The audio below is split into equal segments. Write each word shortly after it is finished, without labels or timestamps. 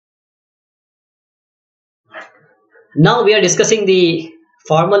Now we are discussing the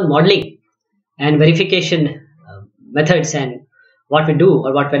formal modeling and verification methods and what we do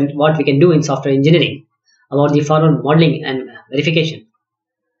or what we can do in software engineering about the formal modeling and verification.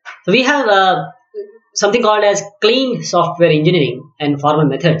 So we have something called as clean software engineering and formal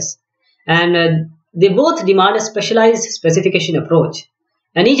methods, and they both demand a specialized specification approach,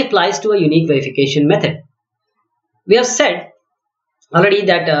 and each applies to a unique verification method. We have said already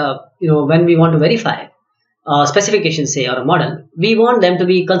that when we want to verify specification, say, or a model, we want them to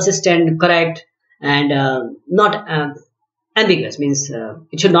be consistent, correct, and not ambiguous. Means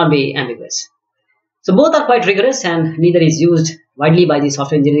it should not be ambiguous. So both are quite rigorous, and neither is used widely by the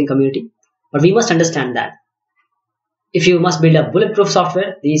software engineering community. But we must understand that if you must build a bulletproof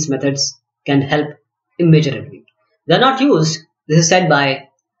software, these methods can help immeasurably. They are not used. This is said by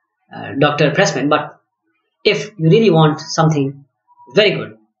Dr. Pressman. But if you really want something very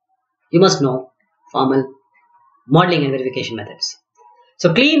good, you must know formal modeling and verification methods.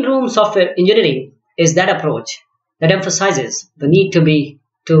 So clean room software engineering is that approach that emphasizes the need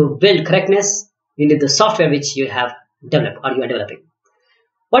to build correctness into the software which you have developed or you are developing.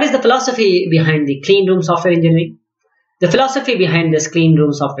 What is the philosophy behind the clean room software engineering? The philosophy behind this clean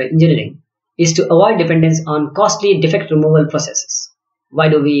room software engineering is to avoid dependence on costly defect removal processes. Why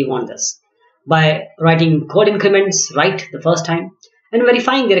do we want this? By writing code increments right the first time and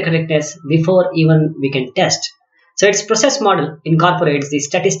verifying their correctness before even we can test. So its process model incorporates the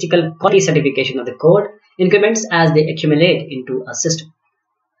statistical quality certification of the code increments as they accumulate into a system.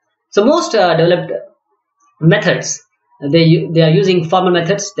 So most developed methods, they are using formal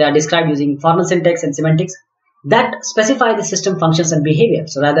methods. They are described using formal syntax and semantics that specify the system functions and behavior.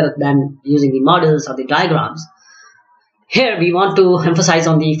 So rather than using the models or the diagrams, here we want to emphasize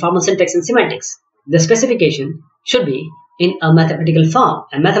on the formal syntax and semantics. The specification should be in a mathematical form,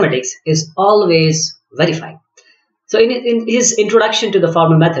 and mathematics is always verified. So in his introduction to the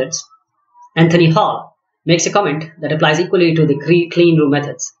formal methods, Anthony Hall makes a comment that applies equally to the clean room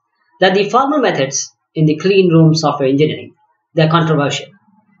methods, that the formal methods in the clean room software engineering, they are controversial.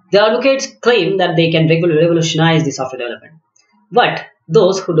 The advocates claim that they can revolutionize the software development. But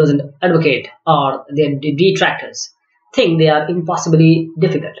those who doesn't advocate or their detractors think they are impossibly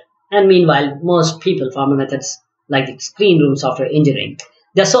difficult. And meanwhile, most people, formal methods like the clean room software engineering,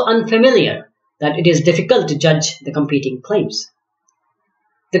 they are so unfamiliar that it is difficult to judge the competing claims.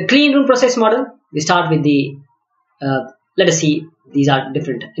 The clean room process model, we start with the, let us see, these are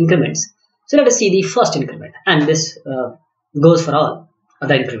different increments. So let us see the first increment, and this goes for all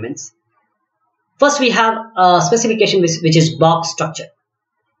other increments. First, we have a specification which is box structure.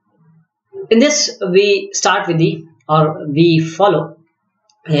 In this, we start with we follow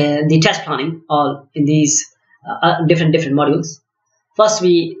the test planning all in these different modules. First,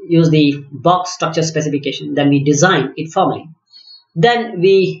 we use the box structure specification, then we design it formally. Then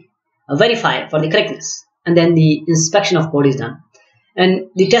we verify for the correctness, and then the inspection of code is done. And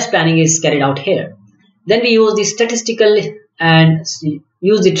the test planning is carried out here. Then we use the statistical and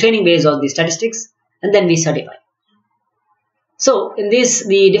use the training base of the statistics, and then we certify. So in this,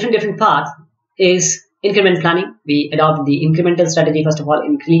 the different path is increment planning. We adopt the incremental strategy first of all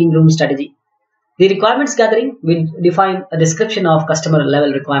in clean room strategy. The requirements gathering will define a description of customer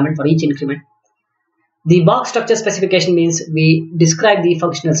level requirement for each increment. The box structure specification means we describe the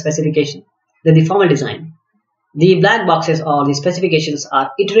functional specification, then the formal design. The black boxes or the specifications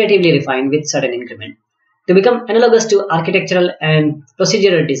are iteratively refined with certain increment to become analogous to architectural and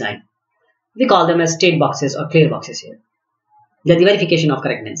procedural design. We call them as state boxes or clear boxes here. Then the verification of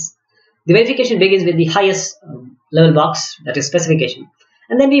correctness. The verification begins with the highest level box, that is specification,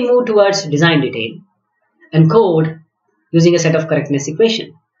 and then we move towards design detail and code using a set of correctness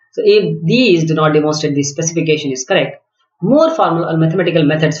equation. So if these do not demonstrate the specification is correct, more formal or mathematical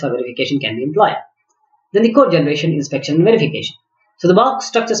methods for verification can be employed. Then the code generation, inspection, and verification. So the box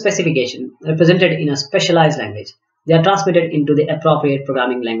structure specification represented in a specialized language. They are transmitted into the appropriate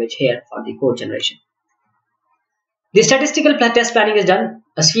programming language here for the code generation. The statistical test planning is done,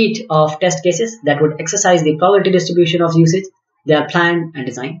 a suite of test cases that would exercise the probability distribution of usage. They are planned and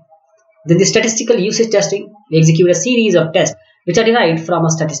designed. Then the statistical usage testing, we execute a series of tests which are derived from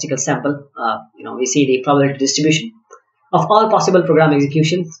a statistical sample. We see the probability distribution of all possible program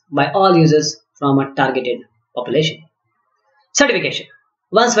executions by all users from a targeted population. Certification.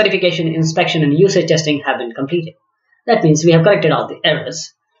 Once verification, inspection, and usage testing have been completed, that means we have corrected all the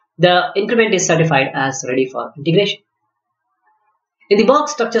errors, the increment is certified as ready for integration. In the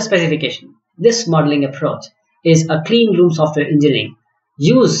box structure specification, this modeling approach is a clean room software engineering.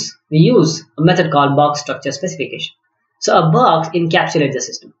 We use a method called box structure specification. So a box encapsulates the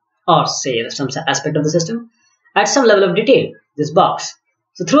system, or say some aspect of the system, at some level of detail, this box.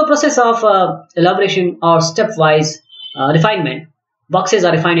 So through a process of elaboration or stepwise refinement, boxes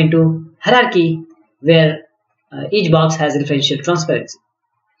are refined into hierarchy where each box has referential transparency.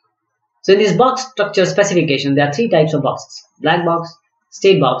 So in this box structure specification, there are three types of boxes: black box,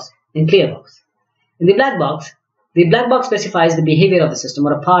 state box, and clear box. In the black box specifies the behavior of the system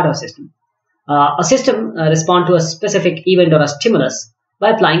or a part of a system. A system responds to a specific event or a stimulus by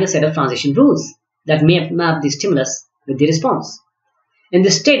applying a set of transition rules that map the stimulus with the response. In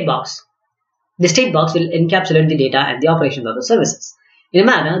the state box will encapsulate the data and the operations of the services in a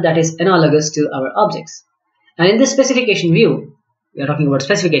manner that is analogous to our objects. And in this specification view, we are talking about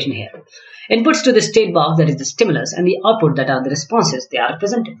specification here, inputs to the state box, that is the stimulus, and the output, that are the responses, they are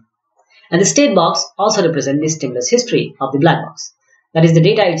represented. And the state box also represents the stimulus history of the black box. That is the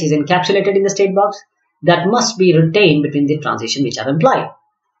data which is encapsulated in the state box that must be retained between the transition which are implied.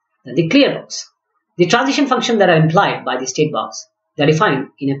 Then the clear box. The transition function that are implied by the state box, they are defined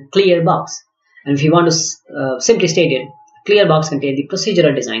in a clear box. And if you want to simply state it, clear box contains the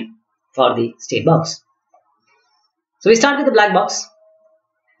procedural design for the state box. So we start with the black box.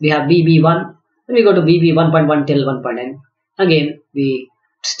 We have BB1, then we go to BB 1.1 till 1.n. Again, we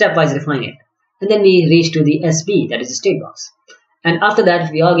stepwise refine it. And then we reach to the SB, that is the state box. And after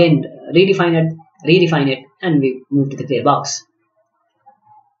that, we again redefine it, and we move to the clear box.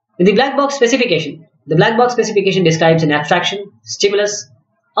 In the black box specification, describes an abstraction, stimulus,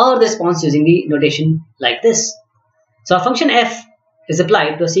 or response using the notation like this. So a function f is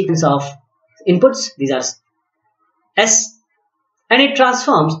applied to a sequence of inputs, these are S, and it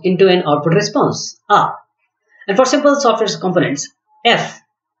transforms into an output response, R. And for simple software components, f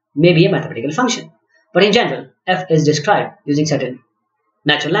may be a mathematical function, but in general, f is described using certain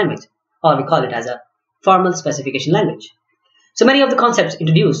natural language, or we call it as a formal specification language. So many of the concepts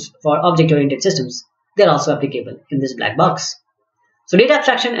introduced for object-oriented systems, they are also applicable in this black box. So data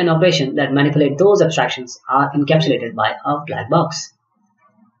abstraction and operation that manipulate those abstractions are encapsulated by a black box.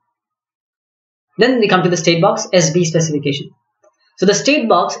 Then we come to the state box, SB specification. So the state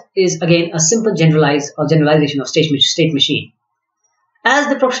box is again a simple generalization of state machine. As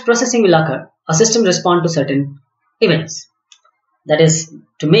the processing will occur, a system responds to certain events. That is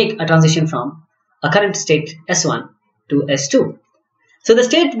to make a transition from a current state S1 to S2. So the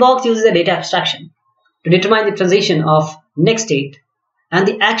state box uses a data abstraction to determine the transition of next state and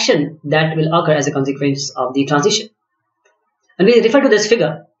the action that will occur as a consequence of the transition. And we refer to this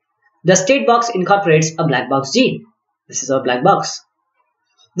figure. The state box incorporates a black box G. This is our black box.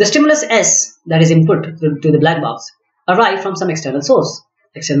 The stimulus S that is input to the black box arrive from some external source,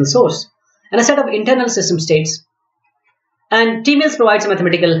 and a set of internal system states. And TMILS provides a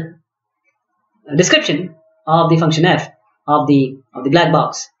mathematical description of the function f of the black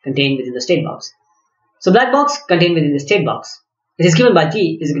box contained within the state box. So black box contained within the state box, it is given by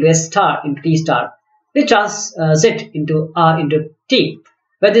G is equal to S star into T star, which transit into R into T,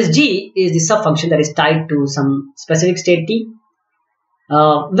 where this G is the subfunction that is tied to some specific state T.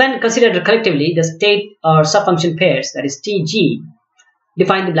 When considered collectively, the state or subfunction pairs, that is TG,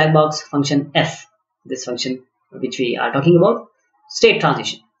 define the black box function f, this function which we are talking about, state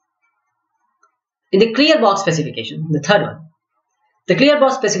transition. In the clear box specification, the third one, the clear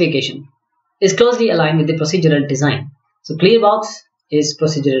box specification is closely aligned with the procedural design. So clear box is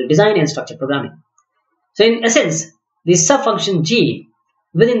procedural design and structure programming. So in essence, the subfunction G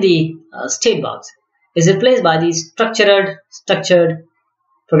within the state box is replaced by the structured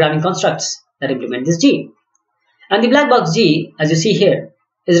programming constructs that implement this G. And the black box G, as you see here,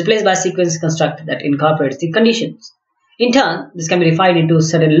 is replaced by a sequence construct that incorporates the conditions. In turn, this can be refined into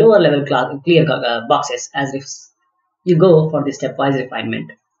certain lower level clear boxes as if you go for the stepwise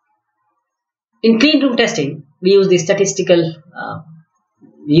refinement. In cleanroom testing, we use the statistical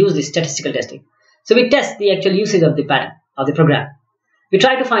testing. So we test the actual usage of the pattern of the program. We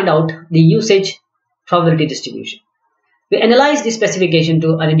try to find out the usage probability distribution. We analyze the specification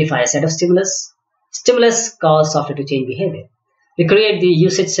to identify a set of stimulus. Stimulus cause software to change behavior. We create the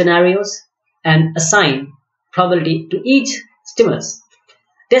usage scenarios and assign probability to each stimulus.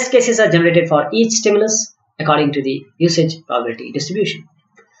 Test cases are generated for each stimulus according to the usage probability distribution.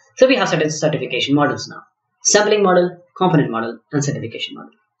 So we have certain certification models now: sampling model, component model, and certification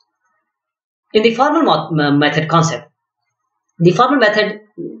model. In the formal method concept, the formal method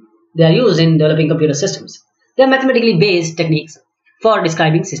they are used in developing computer systems. They are mathematically based techniques for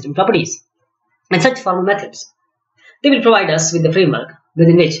describing system properties. And such formal methods, they will provide us with the framework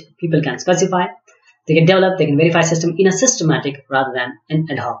within which people can specify, they can develop, they can verify system in a systematic rather than an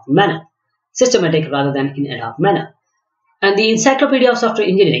ad hoc manner. And the Encyclopedia of Software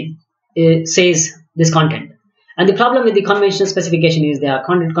Engineering says this content. And the problem with the conventional specification is there are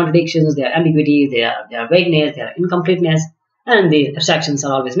contradictions, there are ambiguities, there are vagueness, there are incompleteness, and the abstractions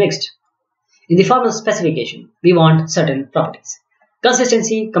are always mixed. In the formal specification, we want certain properties: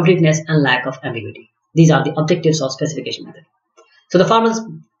 consistency, completeness, and lack of ambiguity. These are the objectives of specification method. So the formal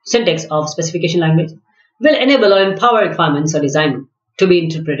syntax of specification language will enable or empower requirements or design to be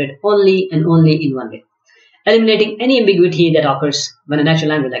interpreted only and only in one way, eliminating any ambiguity that occurs when a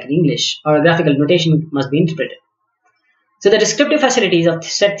natural language like English or a graphical notation must be interpreted. So the descriptive facilities of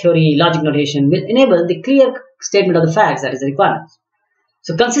set theory, logic notation will enable the clear statement of the facts, that is the requirement.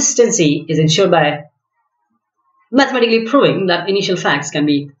 So consistency is ensured by mathematically proving that initial facts can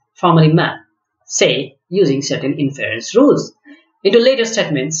be formally mapped, say using certain inference rules, into later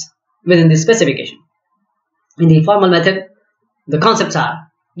statements within the specification. In the formal method, the concepts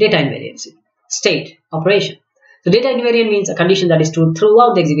are data invariancy, state, operation. So data invariant means a condition that is true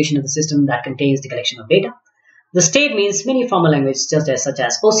throughout the execution of the system that contains the collection of data. The state means many formal languages such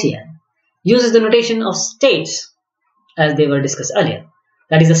as OCL uses the notation of states as they were discussed earlier.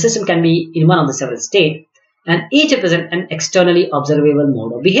 That is, the system can be in one of the several states and each represent an externally observable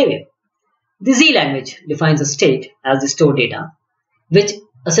mode of behavior. The Z language defines a state as the stored data which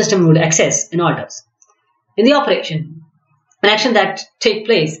a system would access in orders. In the operation, an action that takes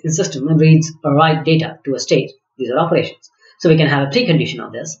place in system and reads or writes data to a state. These are operations. So we can have a precondition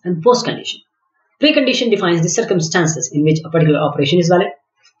of this and postcondition. Precondition defines the circumstances in which a particular operation is valid.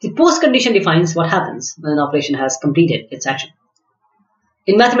 The postcondition defines what happens when an operation has completed its action.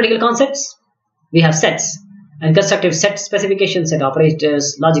 In mathematical concepts, we have sets and constructive set specification, set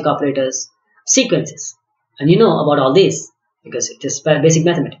operators, logic operators, sequences. And you know about all these because it is basic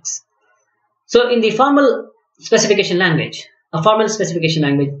mathematics. So in the formal specification language, a formal specification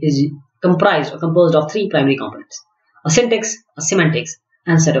language is comprised or composed of three primary components: a syntax, a semantics,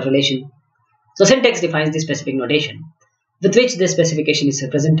 and set of relation. So syntax defines the specific notation with which the specification is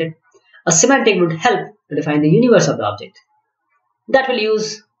represented. A semantic would help to define the universe of the object that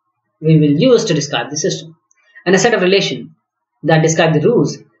we will use to describe the system, and a set of relation that describe the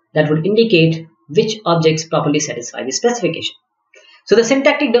rules that would indicate which objects properly satisfy the specification. So the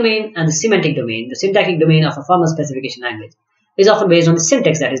syntactic domain and the semantic domain, the syntactic domain of a formal specification language is often based on the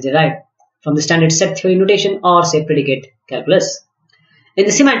syntax that is derived from the standard set theory notation or say predicate calculus. In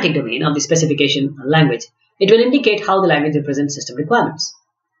the semantic domain of the specification language, it will indicate how the language represents system requirements.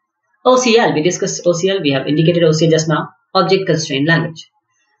 OCL, we discussed OCL, we have indicated OCL just now, object constraint language.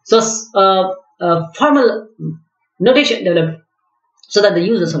 So formal notation developed so that the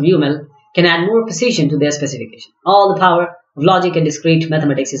users of UML can add more precision to their specification. All the power of logic and discrete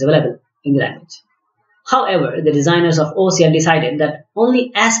mathematics is available in the language. However, the designers of OCL decided that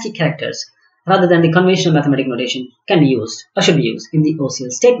only ASCII characters rather than the conventional mathematical notation can be used or should be used in the OCL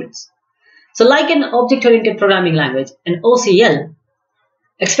statements. So like an object-oriented programming language, an OCL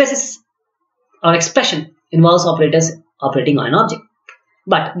expression involves operators operating on an object.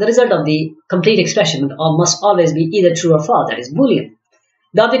 But the result of the complete expression must always be either true or false, that is Boolean.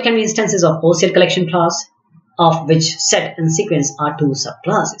 The object can be instances of OCL collection class, of which set and sequence are two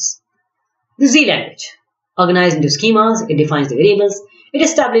subclasses. The Z language, organized into schemas, it defines the variables, it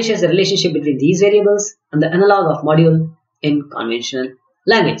establishes the relationship between these variables and the analog of module in conventional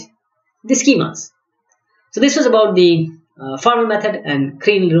language, the schemas. So this was about the formal method and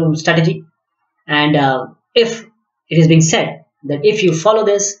cleanroom strategy. And if it is being said that if you follow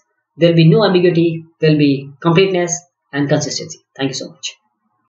this, there will be no ambiguity, there will be completeness and consistency. Thank you so much.